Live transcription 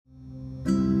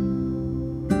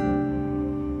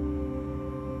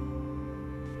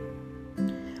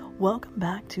Welcome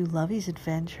back to Lovey's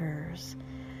Adventures.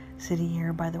 Sitting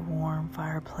here by the warm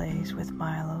fireplace with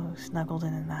Milo snuggled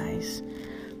in a nice,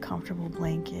 comfortable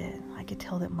blanket. I could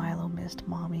tell that Milo missed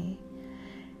Mommy.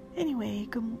 Anyway,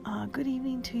 good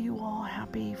evening to you all.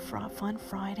 Happy fun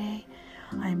Friday.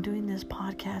 I am doing this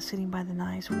podcast sitting by the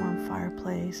nice warm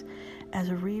fireplace as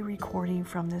a re-recording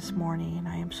from this morning.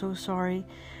 I am so sorry.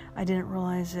 I didn't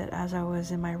realize that as I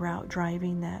was in my route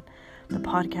driving that the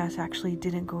podcast actually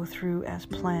didn't go through as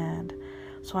planned.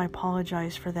 So I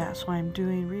apologize for that. So I'm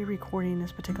re-recording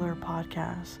this particular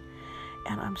podcast.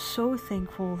 And I'm so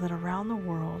thankful that around the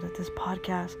world that this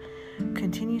podcast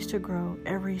continues to grow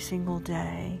every single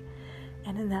day.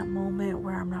 And in that moment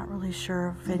where I'm not really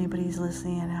sure if anybody's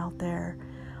listening out there,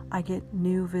 I get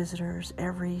new visitors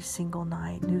every single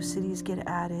night. New cities get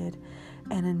added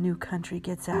and a new country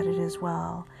gets added as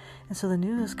well. And so the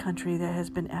newest country that has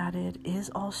been added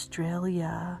is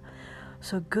Australia.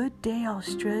 So good day,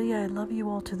 Australia. I love you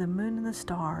all to the moon and the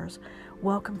stars.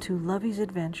 Welcome to Lovey's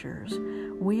Adventures.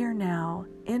 We are now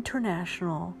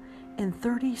international in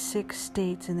 36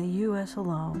 states in the U.S.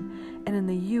 alone, and in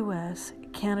the U.S.,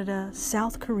 Canada,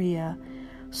 South Korea,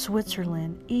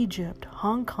 Switzerland, Egypt,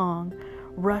 Hong Kong,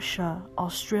 Russia,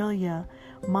 Australia,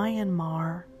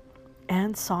 Myanmar,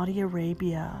 and Saudi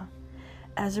Arabia.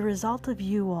 As a result of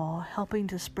you all helping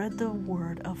to spread the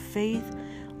word of faith,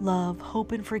 love,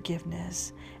 hope, and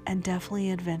forgiveness, and definitely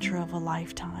an adventure of a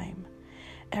lifetime.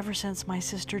 Ever since my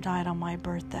sister died on my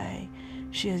birthday,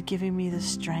 she has given me the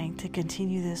strength to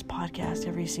continue this podcast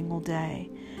every single day,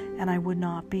 and I would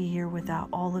not be here without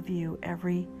all of you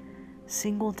every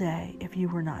single day if you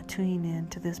were not tuning in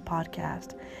to this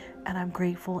podcast, and I'm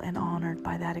grateful and honored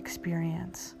by that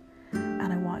experience.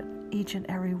 And I want each and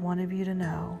every one of you to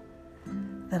know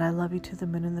that I love you to the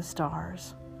moon and the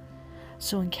stars.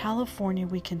 So in California,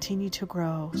 we continue to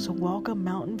grow. So welcome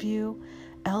Mountain View,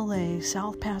 LA,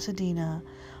 South Pasadena,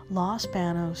 Los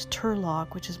Banos,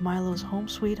 Turlock, which is Milo's home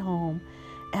sweet home,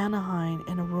 Anaheim,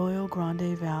 and Arroyo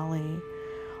Grande Valley.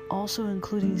 Also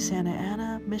including Santa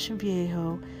Ana, Mission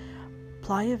Viejo,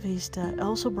 Playa Vista,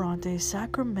 El Sobrante,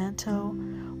 Sacramento,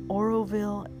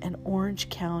 Oroville, and Orange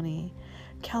County.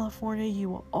 California, you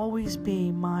will always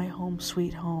be my home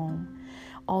sweet home.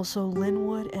 Also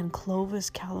Linwood and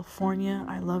Clovis, California.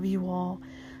 I love you all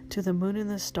to the moon and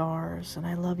the stars, and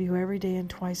I love you every day and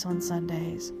twice on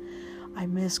Sundays. I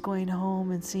miss going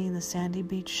home and seeing the sandy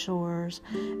beach shores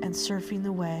and surfing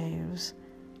the waves.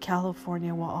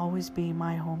 California will always be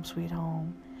my home sweet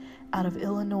home. Out of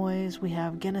Illinois, we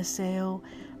have Geneseo,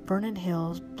 Vernon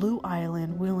Hills, Blue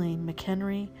Island, Wheeling,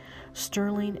 McHenry,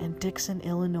 Sterling, and Dixon,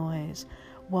 Illinois.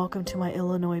 Welcome to my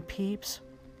Illinois peeps.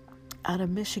 Out of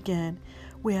Michigan,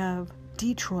 we have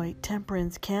Detroit,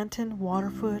 Temperance, Canton,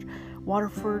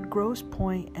 Waterford, Grosse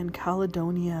Pointe, and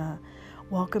Caledonia.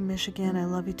 Welcome, Michigan. I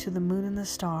love you to the moon and the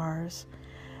stars.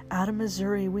 Out of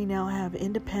Missouri, we now have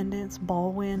Independence,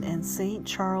 Baldwin, and St.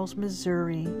 Charles,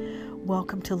 Missouri.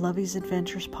 Welcome to Lovey's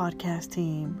Adventures podcast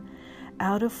team.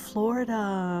 Out of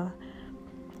Florida,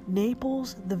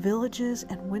 Naples, The Villages,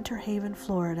 and Winter Haven,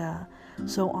 Florida.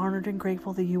 So honored and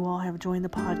grateful that you all have joined the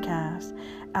podcast.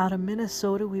 Out of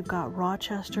Minnesota, we've got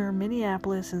Rochester,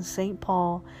 Minneapolis, and St.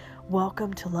 Paul.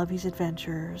 Welcome to Lovey's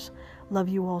Adventures. Love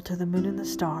you all to the moon and the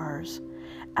stars.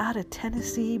 Out of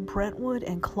Tennessee, Brentwood,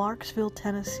 and Clarksville,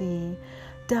 Tennessee.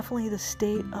 Definitely the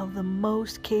state of the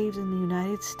most caves in the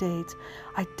United States.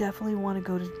 I definitely want to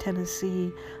go to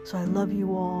Tennessee. So I love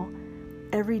you all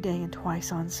every day and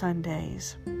twice on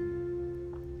Sundays.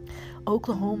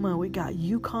 Oklahoma, we got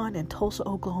Yukon and Tulsa,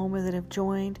 Oklahoma that have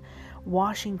joined.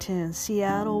 Washington,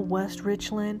 Seattle, West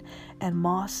Richland, and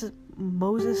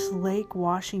Moses Lake,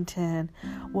 Washington.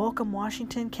 Welcome,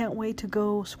 Washington. Can't wait to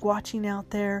go squatching out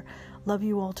there. Love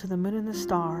you all to the moon and the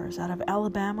stars. Out of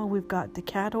Alabama, we've got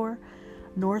Decatur,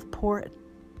 Northport,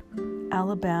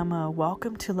 Alabama.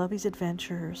 Welcome to Lovey's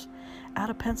Adventures. Out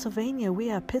of Pennsylvania, we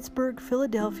have Pittsburgh,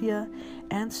 Philadelphia,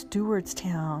 and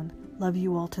Stewartstown. Love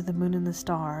you all to the moon and the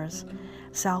stars.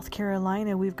 South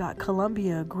Carolina, we've got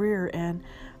Columbia, Greer, and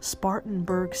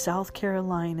Spartanburg, South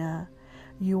Carolina.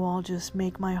 You all just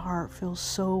make my heart feel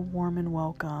so warm and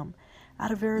welcome.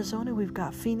 Out of Arizona, we've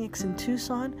got Phoenix and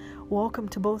Tucson. Welcome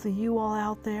to both of you all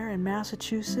out there. In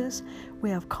Massachusetts,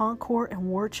 we have Concord and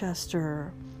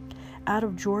Worcester. Out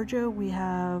of Georgia, we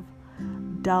have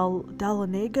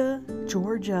Dahlonega,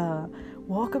 Georgia.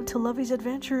 Welcome to Lovey's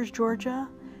Adventures, Georgia.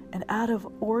 And out of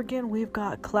Oregon, we've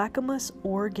got Clackamas,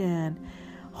 Oregon,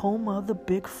 home of the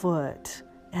Bigfoot.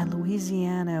 And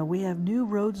Louisiana, we have New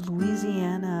Roads,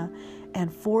 Louisiana,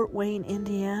 and Fort Wayne,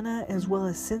 Indiana, as well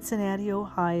as Cincinnati,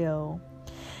 Ohio.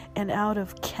 And out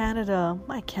of Canada,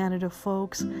 my Canada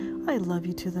folks, I love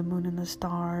you to the moon and the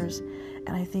stars. And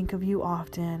I think of you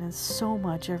often and so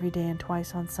much every day and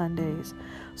twice on Sundays.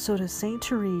 So to St.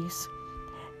 Therese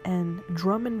and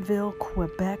Drummondville,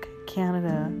 Quebec,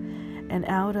 Canada. And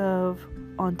out of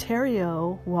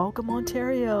Ontario, welcome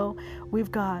Ontario.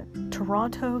 We've got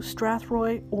Toronto,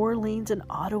 Strathroy, Orleans, and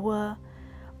Ottawa,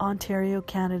 Ontario,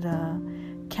 Canada.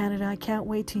 Canada, I can't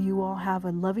wait till you all have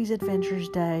a Lovey's Adventures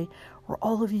Day where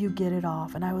all of you get it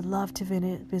off. And I would love to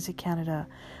visit Canada.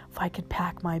 If I could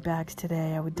pack my bags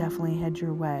today, I would definitely head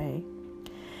your way.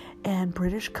 And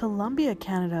British Columbia,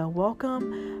 Canada,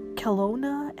 welcome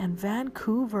Kelowna and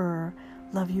Vancouver.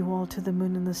 Love you all to the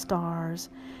moon and the stars.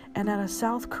 And out of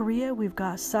South Korea, we've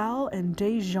got Seoul and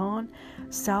Daejeon,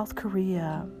 South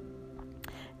Korea.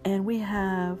 And we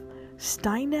have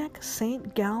Steineck,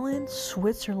 St. Gallen,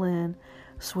 Switzerland.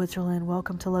 Switzerland,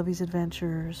 welcome to Lovey's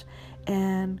Adventures.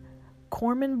 And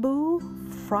Cormenbu,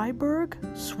 Freiburg,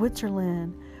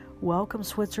 Switzerland. Welcome,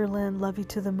 Switzerland. Love you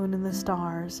to the moon and the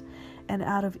stars. And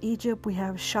out of Egypt, we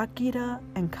have Shakira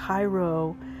and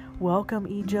Cairo. Welcome,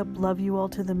 Egypt. Love you all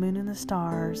to the moon and the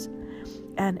stars.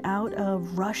 And out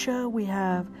of Russia, we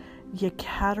have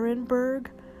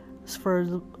Yekaterinburg,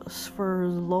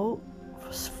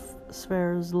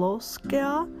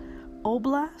 Sverdlovskaya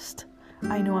Oblast.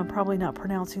 I know I'm probably not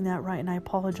pronouncing that right, and I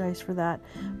apologize for that.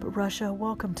 But Russia,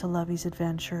 welcome to Lovey's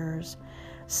Adventures.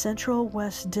 Central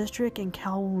West District in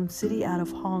Kowloon City out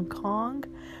of Hong Kong.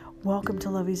 Welcome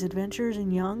to Lovey's Adventures in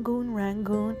Yangon,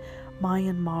 Rangoon,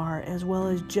 Myanmar, as well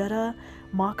as Jeddah,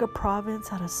 Makkah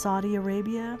Province out of Saudi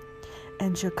Arabia,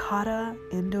 and Jakarta,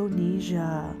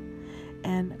 Indonesia.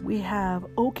 And we have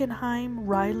Ockenheim,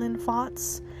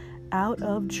 Rheinland-Pfalz out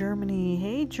of Germany.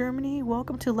 Hey, Germany,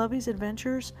 welcome to Lovey's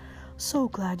Adventures. So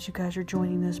glad you guys are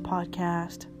joining this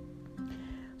podcast.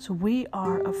 So we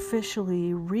are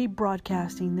officially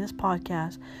rebroadcasting this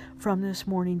podcast from this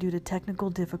morning due to technical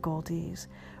difficulties.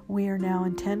 We are now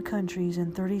in 10 countries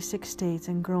in 36 states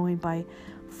and growing by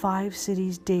 5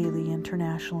 cities daily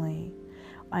internationally.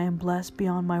 I am blessed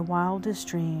beyond my wildest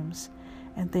dreams,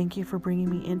 and thank you for bringing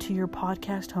me into your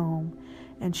podcast home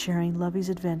and sharing Lovey's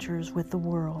adventures with the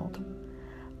world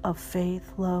of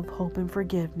faith, love, hope, and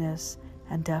forgiveness,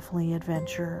 and definitely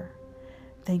adventure.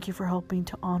 Thank you for helping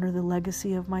to honor the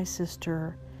legacy of my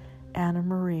sister, Anna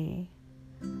Marie.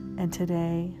 And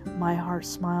today, my heart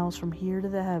smiles from here to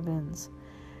the heavens,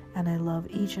 and I love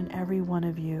each and every one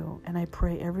of you, and I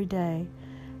pray every day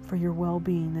for your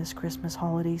well-being this Christmas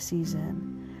holiday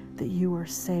season, that you are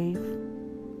safe,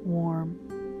 warm,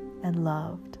 and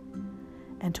loved.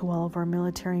 And to all of our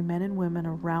military men and women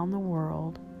around the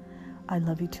world, I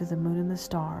love you to the moon and the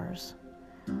stars.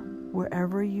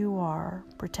 Wherever you are,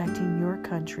 protecting your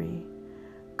country,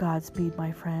 Godspeed,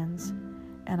 my friends,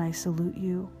 and I salute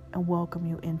you and welcome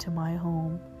you into my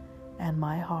home and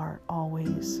my heart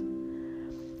always.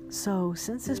 So,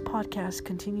 since this podcast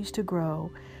continues to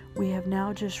grow, we have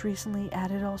now just recently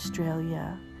added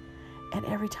Australia, and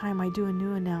every time I do a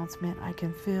new announcement, I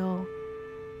can feel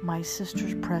my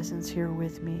sister's presence here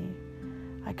with me.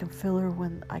 I can feel her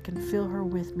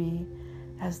with me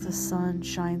as the sun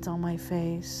shines on my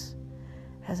face,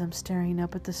 as I'm staring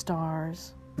up at the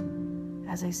stars,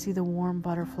 as I see the warm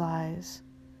butterflies,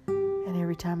 and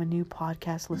every time a new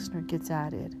podcast listener gets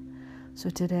added. So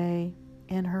today,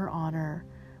 in her honor,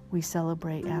 we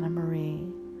celebrate Anna Marie.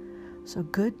 So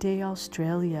good day,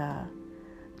 Australia,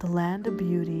 the land of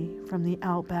beauty, from the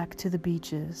outback to the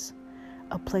beaches,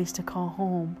 a place to call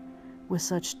home with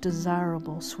such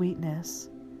desirable sweetness,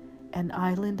 an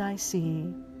island I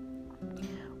see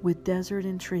with desert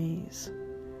and trees.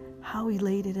 How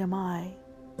elated am I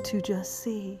to just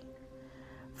see,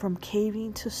 from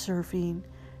caving to surfing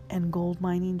and gold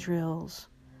mining drills,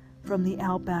 from the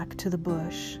outback to the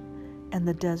bush and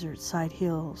the desert side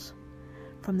hills,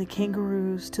 from the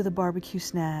kangaroos to the barbecue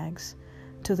snags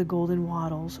to the golden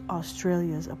wattles.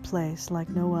 Australia's a place like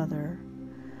no other.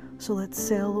 So let's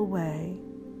sail away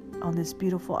on this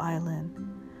beautiful island,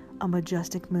 a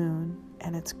majestic moon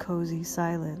and its cozy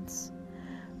silence.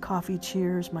 Coffee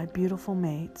cheers, my beautiful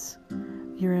mates.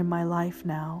 You're in my life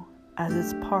now, as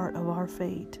it's part of our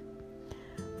fate.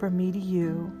 From me to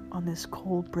you on this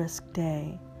cold, brisk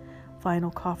day.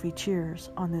 Final coffee cheers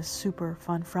on this super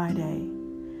fun Friday.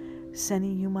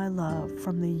 Sending you my love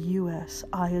from the U.S.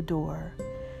 I adore.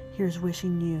 Here's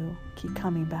wishing you keep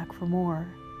coming back for more.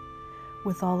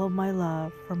 With all of my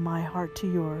love from my heart to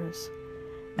yours,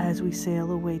 as we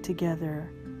sail away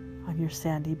together on your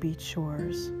sandy beach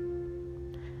shores.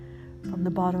 From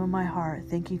the bottom of my heart,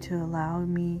 thank you to allow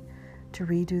me to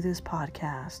redo this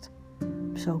podcast.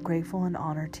 I'm so grateful and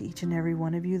honored to each and every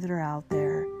one of you that are out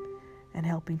there. and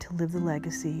helping to live the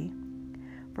legacy.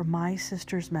 For My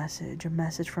Sister's Message, a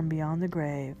message from beyond the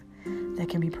grave, that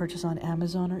can be purchased on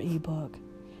Amazon or ebook,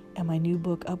 and my new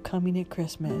book upcoming at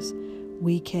Christmas,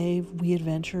 We Cave, We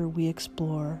Adventure, We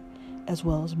Explore, as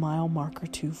well as Mile Marker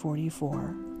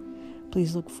 244.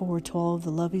 Please look forward to all of the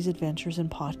Lovey's adventures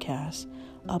and podcasts,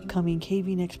 upcoming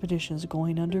caving expeditions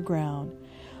going underground,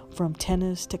 from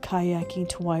tennis to kayaking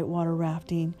to whitewater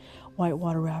rafting.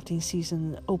 Whitewater rafting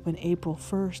season open April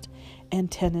 1st, and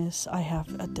tennis. I have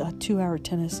a 2-hour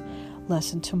tennis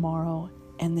lesson tomorrow,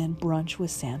 and then brunch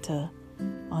with Santa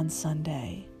on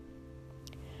Sunday.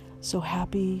 So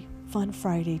happy Fun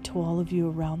Friday to all of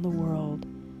you around the world.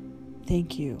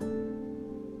 Thank you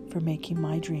for making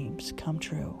my dreams come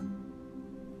true.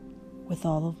 With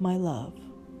all of my love.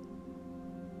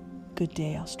 Good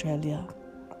day, Australia.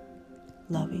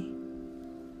 Lovey.